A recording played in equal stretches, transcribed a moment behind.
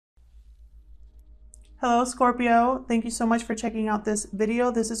Hello Scorpio, thank you so much for checking out this video.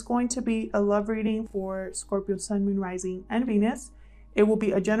 This is going to be a love reading for Scorpio Sun, Moon, Rising, and Venus. It will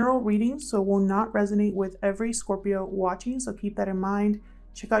be a general reading, so it will not resonate with every Scorpio watching, so keep that in mind.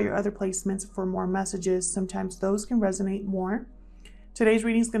 Check out your other placements for more messages. Sometimes those can resonate more. Today's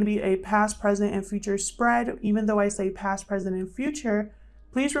reading is going to be a past, present, and future spread. Even though I say past, present, and future,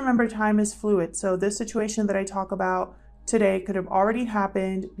 please remember time is fluid. So this situation that I talk about today could have already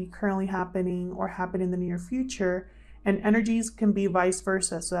happened, be currently happening, or happen in the near future, and energies can be vice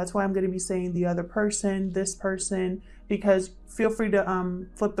versa. So that's why I'm going to be saying the other person, this person, because feel free to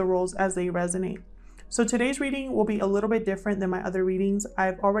flip the roles as they resonate. So today's reading will be a little bit different than my other readings.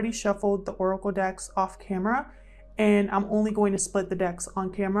 I've already shuffled the oracle decks off camera, and I'm only going to split the decks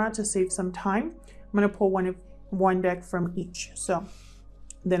on camera to save some time. I'm going to pull one deck from each. So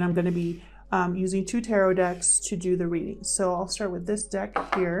then I'm going to be using 2 tarot decks to do the reading. So I'll start with this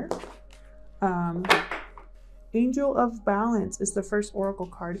deck here. Angel of Balance is the first oracle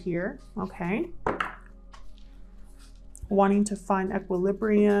card here. Okay. Wanting to find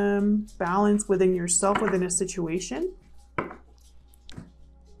equilibrium, balance within yourself, within a situation. All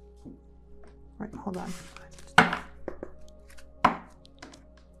right, hold on. All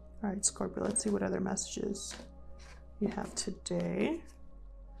right, Scorpio, let's see what other messages you have today.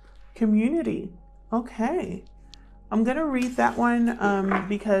 Community. Okay, I'm gonna read that one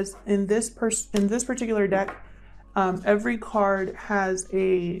because in this particular deck, every card has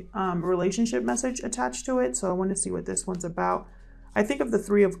a relationship message attached to it. So I want to see what this one's about. I think of the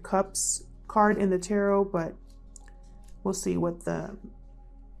 3 of Cups card in the tarot, but we'll see what the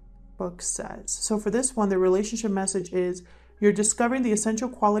book says. So for this one, the relationship message is you're discovering the essential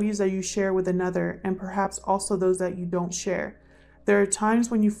qualities that you share with another, and perhaps also those that you don't share. There are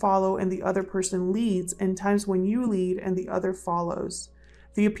times when you follow and the other person leads, and times when you lead and the other follows.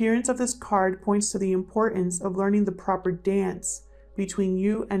 The appearance of this card points to the importance of learning the proper dance between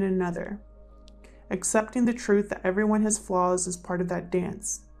you and another. Accepting the truth that everyone has flaws is part of that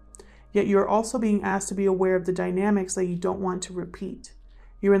dance. Yet you're also being asked to be aware of the dynamics that you don't want to repeat.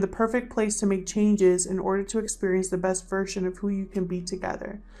 You're in the perfect place to make changes in order to experience the best version of who you can be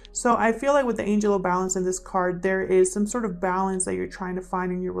together. So I feel like with the Angel of Balance in this card, there is some sort of balance that you're trying to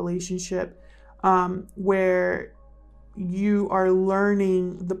find in your relationship, where you are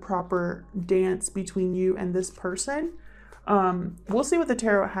learning the proper dance between you and this person. We'll see what the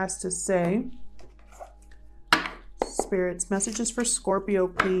tarot has to say. Spirits, messages for Scorpio,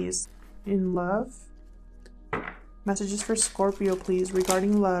 please. In love. Messages for Scorpio, please,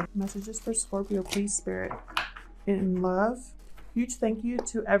 regarding love. Messages for Scorpio, please, Spirit. In love. Huge thank you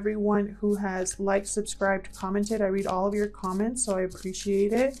to everyone who has liked, subscribed, commented. I read all of your comments, so I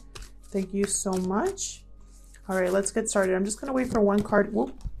appreciate it. Thank you so much. All right, let's get started. I'm just going to wait for one card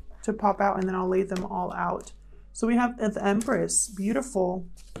to pop out, and then I'll lay them all out. So we have the Empress. Beautiful.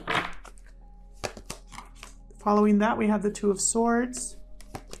 Following that, we have the 2 of Swords.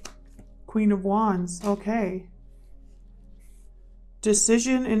 Queen of Wands. Okay.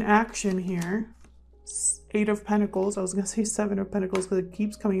 Decision and action here. 8 of Pentacles. I was going to say 7 of Pentacles because it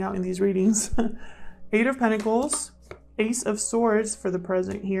keeps coming out in these readings. 8 of Pentacles. Ace of Swords for the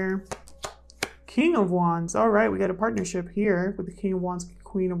present here. King of Wands. All right, we got a partnership here with the King of Wands,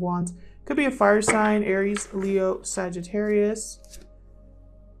 Queen of Wands. Could be a fire sign, Aries, Leo, Sagittarius.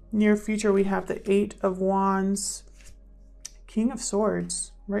 Near future, we have the 8 of Wands. King of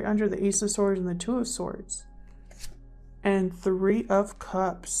Swords. Right under the Ace of Swords and the 2 of Swords. And 3 of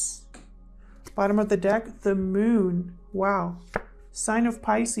Cups. Bottom of the deck, the Moon. Wow. Sign of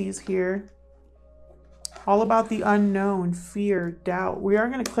Pisces here. All about the unknown, fear, doubt. We are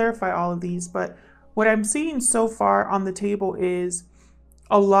going to clarify all of these, but what I'm seeing so far on the table is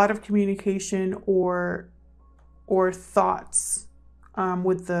a lot of communication or thoughts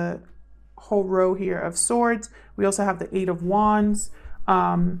with the whole row here of Swords. We also have the 8 of Wands.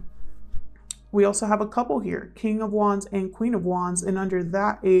 We also have a couple here, King of Wands and Queen of Wands, and under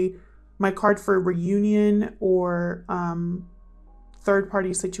that my card for reunion or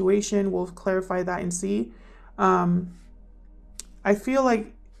third-party situation. We'll clarify that and see. I feel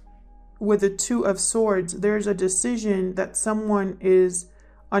like with the 2 of Swords, there's a decision that someone is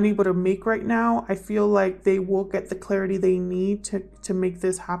unable to make right now. I feel like they will get the clarity they need to make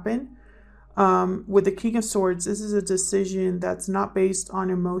this happen. With the King of Swords, this is a decision that's not based on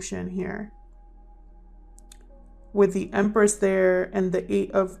emotion here. With the Empress there and the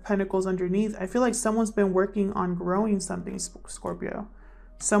 8 of Pentacles underneath, I feel like someone's been working on growing something, Scorpio.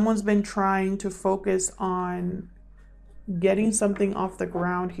 Someone's been trying to focus on getting something off the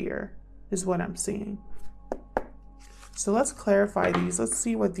ground here, is what I'm seeing. So let's clarify these. Let's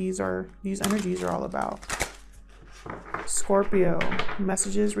see what these energies are all about. Scorpio,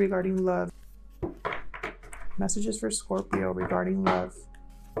 messages regarding love. Messages for Scorpio regarding love.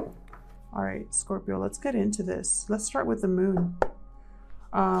 All right, Scorpio, let's get into this. Let's start with the moon.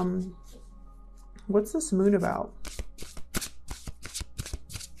 What's this moon about?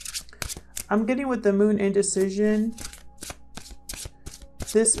 I'm getting with the moon indecision.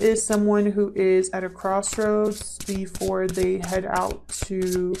 This is someone who is at a crossroads before they head out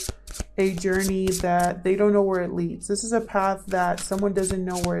to a journey that they don't know where it leads. This is a path that someone doesn't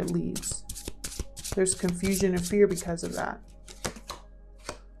know where it leads. There's confusion and fear because of that.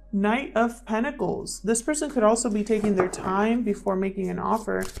 Knight of Pentacles. This person could also be taking their time before making an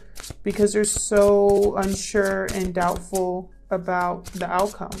offer because they're so unsure and doubtful about the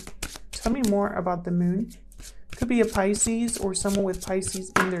outcome. Tell me more about the moon. Could be a Pisces or someone with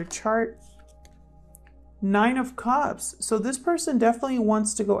Pisces in their chart. Nine of Cups. So this person definitely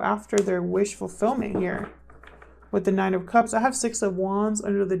wants to go after their wish fulfillment here. With the Nine of Cups, I have Six of Wands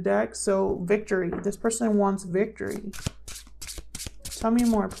under the deck. So victory. This person wants victory. Tell me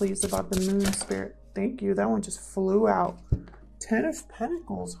more, please, about the moon, Spirit. Thank you. That one just flew out. 10 of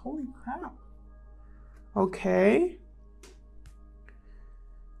Pentacles. Holy crap. Okay.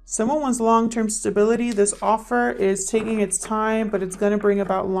 Someone wants long-term stability. This offer is taking its time, but it's going to bring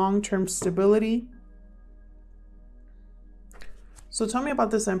about long-term stability. So tell me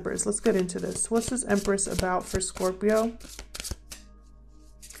about this Empress. Let's get into this. What's this Empress about for Scorpio?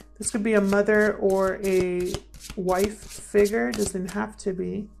 This could be a mother or a wife figure. Doesn't have to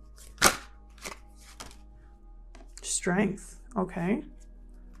be. Strength. Okay.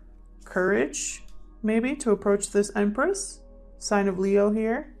 Courage, maybe, to approach this Empress. Sign of Leo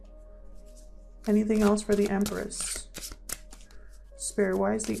here. Anything else for the Empress? Spirit,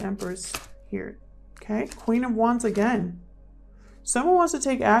 why is the Empress here? Okay. Queen of Wands again. Someone wants to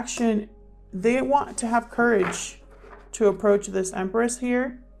take action. They want to have courage to approach this Empress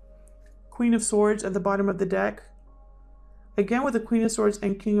here. Queen of Swords at the bottom of the deck. Again, with the Queen of Swords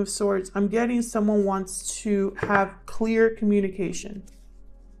and King of Swords, I'm getting someone wants to have clear communication.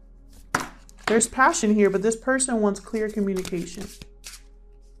 There's passion here, but this person wants clear communication.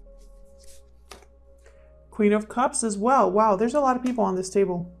 Queen of Cups as well. Wow, there's a lot of people on this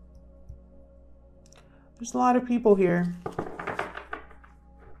table. There's a lot of people here.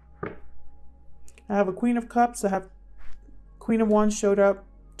 I have a Queen of Cups. I have Queen of Wands showed up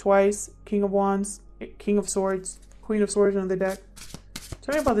twice. King of Wands, King of Swords, Queen of Swords on the deck.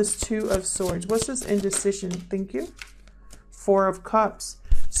 Tell me about this Two of Swords. What's this indecision? Thank you. Four of Cups.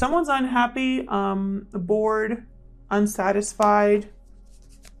 Someone's unhappy, bored, unsatisfied.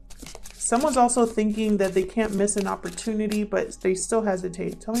 Someone's also thinking that they can't miss an opportunity, but they still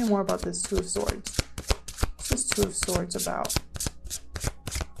hesitate. Tell me more about this Two of Swords. What's this Two of Swords about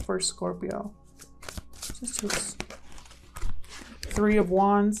for Scorpio? Three of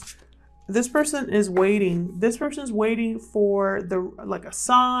Wands. This person is waiting. This person's waiting for a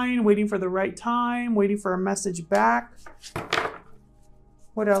sign, waiting for the right time, waiting for a message back.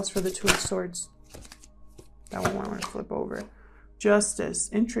 What else for the Two of Swords? That one I want to flip over. Justice.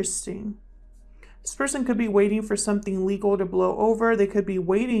 Interesting. This person could be waiting for something legal to blow over. They could be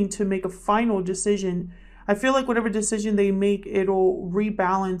waiting to make a final decision. I feel like whatever decision they make, it'll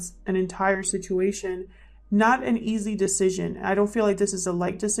rebalance an entire situation. Not an easy decision. I don't feel like this is a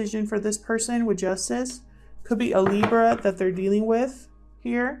light decision for this person with Justice. Could be a Libra that they're dealing with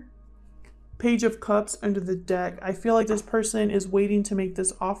here. Page of Cups under the deck. I feel like this person is waiting to make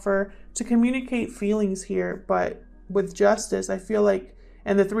this offer to communicate feelings here. But with Justice, I feel like,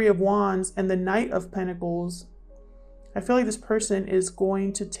 and the Three of Wands and the Knight of Pentacles, I feel like this person is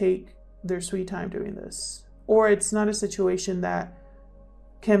going to take their sweet time doing this. Or it's not a situation that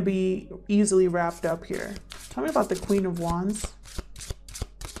can be easily wrapped up here. Tell me about the Queen of Wands.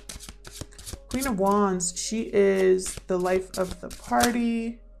 Queen of Wands, she is the life of the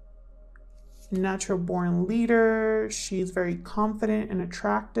party, natural born leader. She's very confident and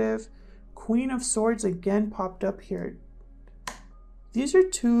attractive. Queen of Swords again popped up here. These are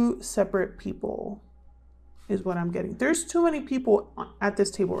two separate people is what I'm getting. There's too many people at this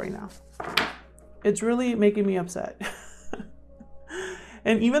table right now. It's really making me upset.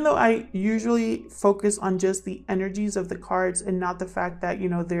 And even though I usually focus on just the energies of the cards and not the fact that, you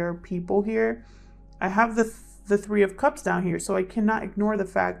know, there are people here, I have the Three of Cups down here. So I cannot ignore the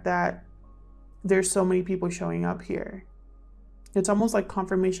fact that there's so many people showing up here. It's almost like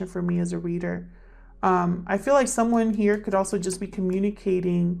confirmation for me as a reader. I feel like someone here could also just be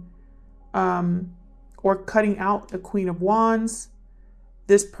communicating or cutting out the Queen of Wands.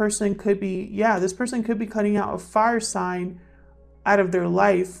 this person could be, yeah, this person could be cutting out a fire sign out of their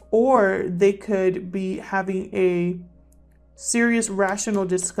life, or they could be having a serious rational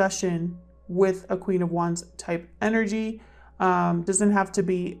discussion with a Queen of Wands type energy. Doesn't have to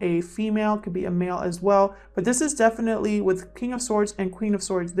be a female, could be a male as well. But this is definitely with King of Swords and Queen of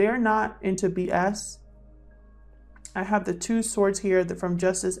Swords. They're not into BS. I have the 2 swords here, from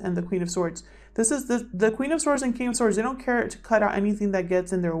Justice and the Queen of Swords. This is the Queen of Swords and King of Swords. They don't care to cut out anything that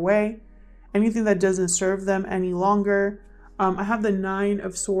gets in their way, anything that doesn't serve them any longer. I have the 9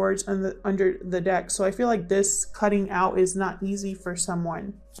 of Swords under the deck. So I feel like this cutting out is not easy for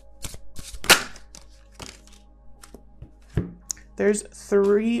someone. There's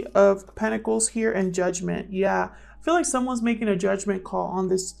 3 of Pentacles here and Judgment. Yeah, I feel like someone's making a judgment call on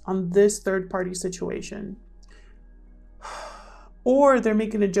this third party situation. Or they're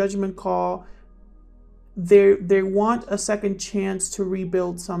making a judgment call. They want a second chance to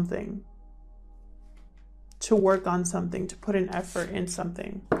rebuild something, to work on something, to put an effort in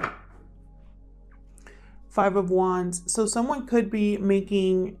something. 5 of Wands. So someone could be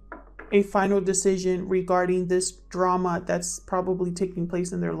making a final decision regarding this drama that's probably taking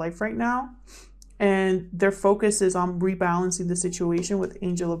place in their life right now. And their focus is on rebalancing the situation with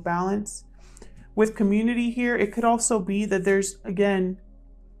Angel of Balance. With community here, it could also be that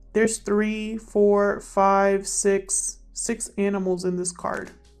there's 3, 4, 5, 6 animals in this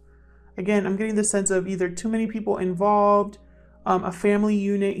card. Again, I'm getting the sense of either too many people involved, a family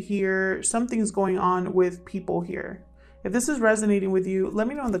unit here, something's going on with people here. If this is resonating with you, let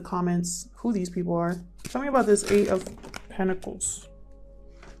me know in the comments who these people are. Tell me about this 8 of Pentacles.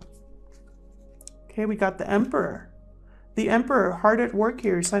 Okay, we got the Emperor. The Emperor, hard at work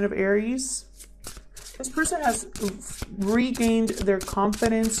here, sign of Aries. This person has regained their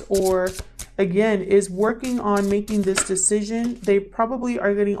confidence, or again, is working on making this decision. They probably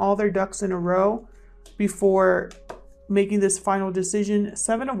are getting all their ducks in a row before making this final decision.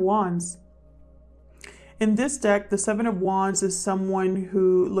 7 of Wands. In this deck, the 7 of Wands is someone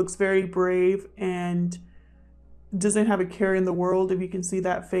who looks very brave and doesn't have a care in the world, if you can see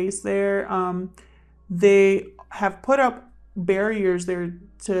that face there. They have put up barriers there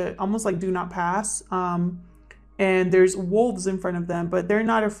to almost like do not pass. And there's wolves in front of them, but they're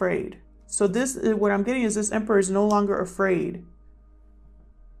not afraid. So this is what I'm getting, is this Emperor is no longer afraid.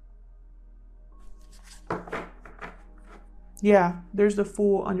 Yeah, there's the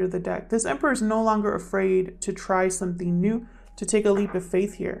Fool under the deck. This Emperor is no longer afraid to try something new, to take a leap of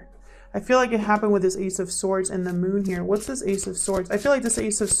faith here. I feel like it happened with this Ace of Swords and the Moon here. What's this Ace of Swords? I feel like this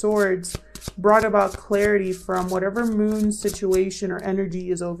Ace of Swords brought about clarity from whatever Moon situation or energy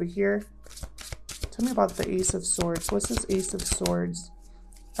is over here. Tell me about the Ace of Swords. What's this Ace of Swords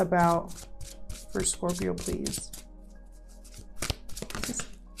about for Scorpio, please?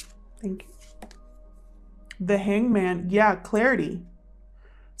 Thank you. The Hangman. Yeah, clarity.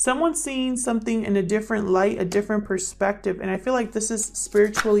 Someone's seeing something in a different light, a different perspective. And I feel like this is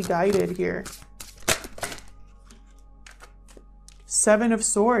spiritually guided here. 7 of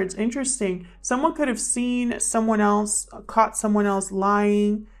Swords. Interesting. Someone could have seen someone else, caught someone else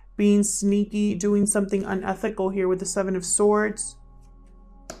lying, being sneaky, doing something unethical here with the 7 of Swords.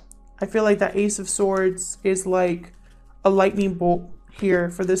 I feel like that Ace of Swords is like a lightning bolt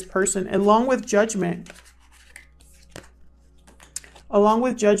here for this person, along with Judgment. Along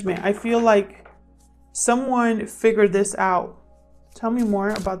with Judgment, I feel like someone figured this out. Tell me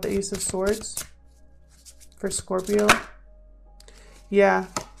more about the Ace of Swords for Scorpio. Yeah,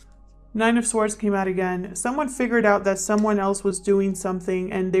 9 of Swords came out again. Someone figured out that someone else was doing something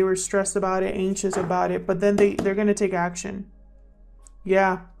and they were stressed about it, anxious about it, but then they're going to take action.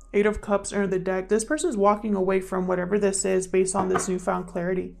 Yeah, 8 of Cups are in the deck. This person is walking away from whatever this is based on this newfound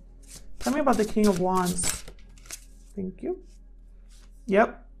clarity. Tell me about the King of Wands. Thank you.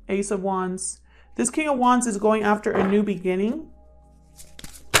 Yep, Ace of Wands. This King of Wands is going after a new beginning.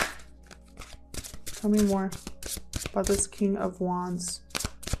 Tell me more about this King of Wands.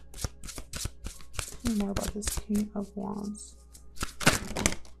 Tell me more about this King of Wands.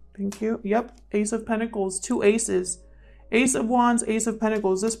 Thank you. Yep, Ace of Pentacles, 2 aces. Ace of Wands, Ace of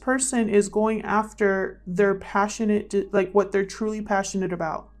Pentacles. This person is going after their passionate, like what they're truly passionate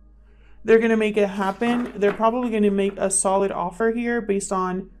about. They're going to make it happen. They're probably going to make a solid offer here based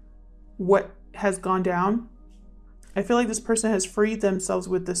on what has gone down. I feel like this person has freed themselves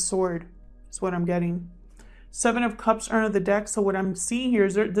with this sword. Is what I'm getting. 7 of Cups are on the deck. So what I'm seeing here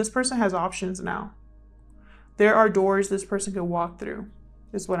is this person has options now. There are doors this person can walk through.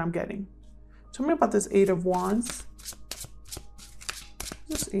 Is what I'm getting. Tell me about this 8 of Wands.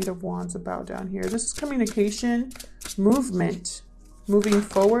 This 8 of Wands about down here. This is communication, movement. moving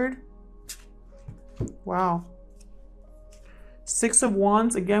forward. Wow. Six of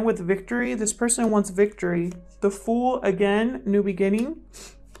Wands, again with victory. This person wants victory. The Fool, again, new beginning.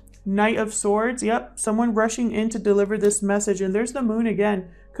 Knight of Swords, yep. Someone rushing in to deliver this message. And there's the Moon again.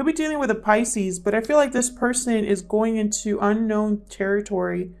 Could be dealing with a Pisces, but I feel like this person is going into unknown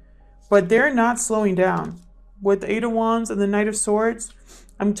territory, but they're not slowing down. With the Eight of Wands and the Knight of Swords,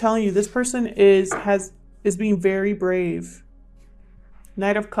 I'm telling you, this person is being very brave.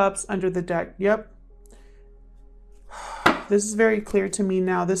 Knight of Cups under the deck, yep. This is very clear to me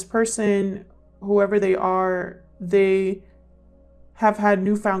now. This person, whoever they are, they have had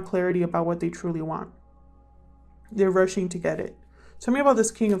newfound clarity about what they truly want. They're rushing to get it. Tell me about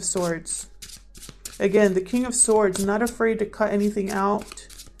this King of Swords. Again, the King of Swords, not afraid to cut anything out.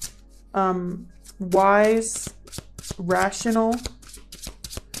 Wise, rational.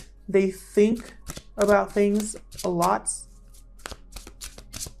 They think about things a lot.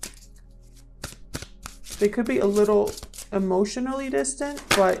 They could be a little emotionally distant,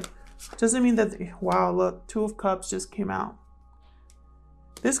 but doesn't mean that wow, look, Two of Cups just came out.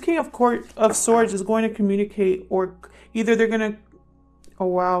 This King of Swords is going to communicate, or either they're going to, oh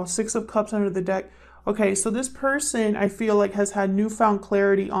wow, Six of Cups under the deck. Okay, so this person, I feel like, has had newfound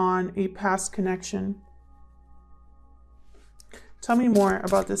clarity on a past connection. Tell me more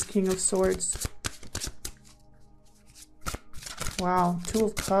about this King of Swords. Wow, Two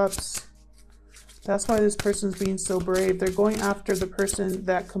of Cups. That's why this person's being so brave. They're going after the person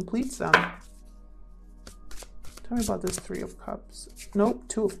that completes them. Tell me about this Three of Cups. Nope,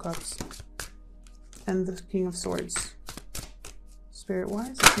 Two of Cups. And the King of Swords.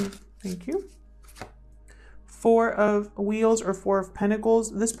 Spirit-wise, thank you. Four of Wheels or Four of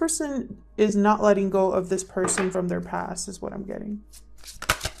Pentacles. This person is not letting go of this person from their past, is what I'm getting.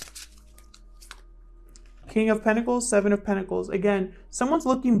 King of Pentacles, Seven of Pentacles. Again, someone's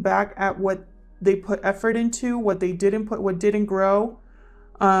looking back at what they put effort into, what they didn't put, what didn't grow,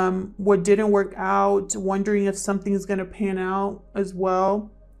 what didn't work out, wondering if something's going to pan out as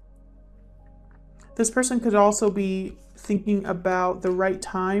well. This person could also be thinking about the right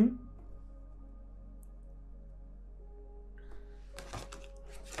time.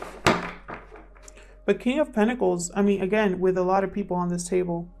 But King of Pentacles, I mean, again, with a lot of people on this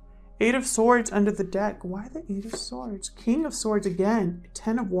table. Eight of Swords under the deck. Why the Eight of Swords? King of Swords again.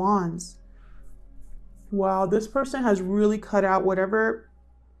 Ten of Wands. Wow, this person has really cut out whatever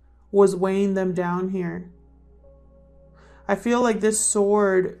was weighing them down here. I feel like this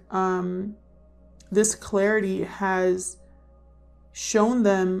sword, this clarity has shown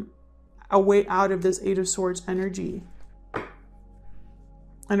them a way out of this Eight of Swords energy.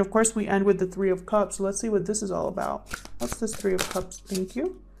 And of course we end with the Three of Cups. So let's see what this is all about. What's this Three of Cups? Thank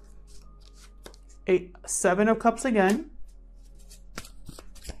you. Seven of Cups again.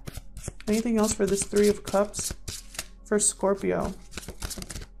 Anything else for this Three of Cups for Scorpio?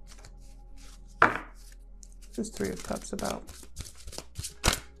 What's this Three of Cups about?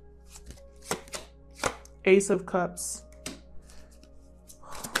 Ace of Cups.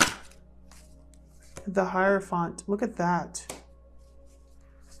 The Hierophant. Look at that.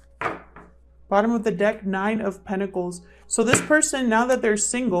 Bottom of the deck, Nine of Pentacles. So this person, now that they're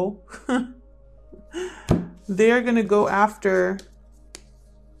single, they're going to go after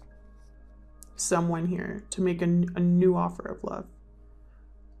someone here to make a new offer of love.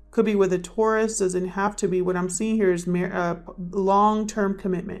 Could be with a Taurus, doesn't have to be. What I'm seeing here is long-term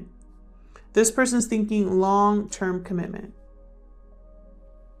commitment. This person's thinking long-term commitment.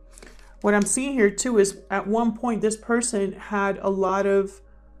 What I'm seeing here too is at one point this person had a lot of,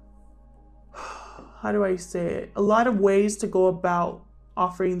 how do I say it? A lot of ways to go about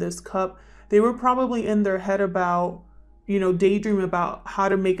offering this cup. They were probably in their head about, you know, daydream about how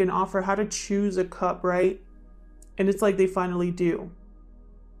to make an offer, how to choose a cup, right? And it's like they finally do.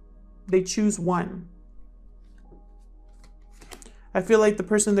 They choose one. I feel like the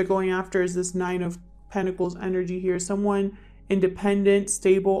person they're going after is this Nine of Pentacles energy here. Someone independent,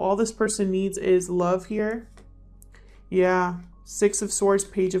 stable. All this person needs is love here. Yeah. Six of Swords,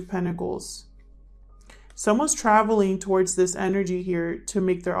 Page of Pentacles. Someone's traveling towards this energy here to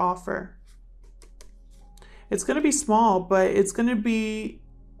make their offer. It's going to be small, but it's going to be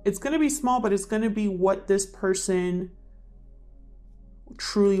small, but it's going to be what this person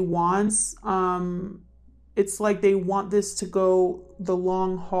truly wants. It's like they want this to go the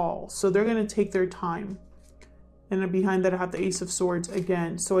long haul. So they're going to take their time. And then behind that, I have the Ace of Swords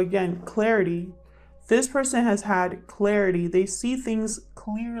again. So again, clarity. This person has had clarity. They see things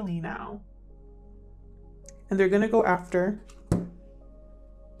clearly now. And they're going to go after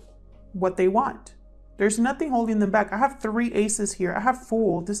what they want. There's nothing holding them back. I have 3 aces here. I have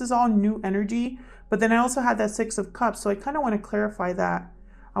Fool. This is all new energy. But then I also had that 6 of Cups. So I kind of want to clarify that.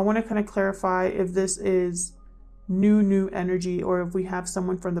 I want to kind of clarify if this is new energy or if we have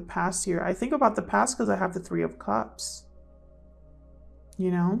someone from the past here. I think about the past because I have the 3 of Cups.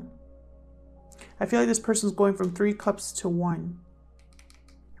 You know? I feel like this person's going from 3 cups to 1.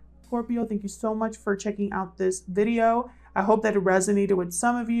 Scorpio, thank you so much for checking out this video. I hope that it resonated with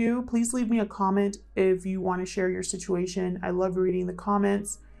some of you. Please leave me a comment if you want to share your situation. I love reading the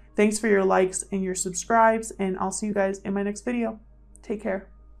comments. Thanks for your likes and your subscribes, and I'll see you guys in my next video. Take care.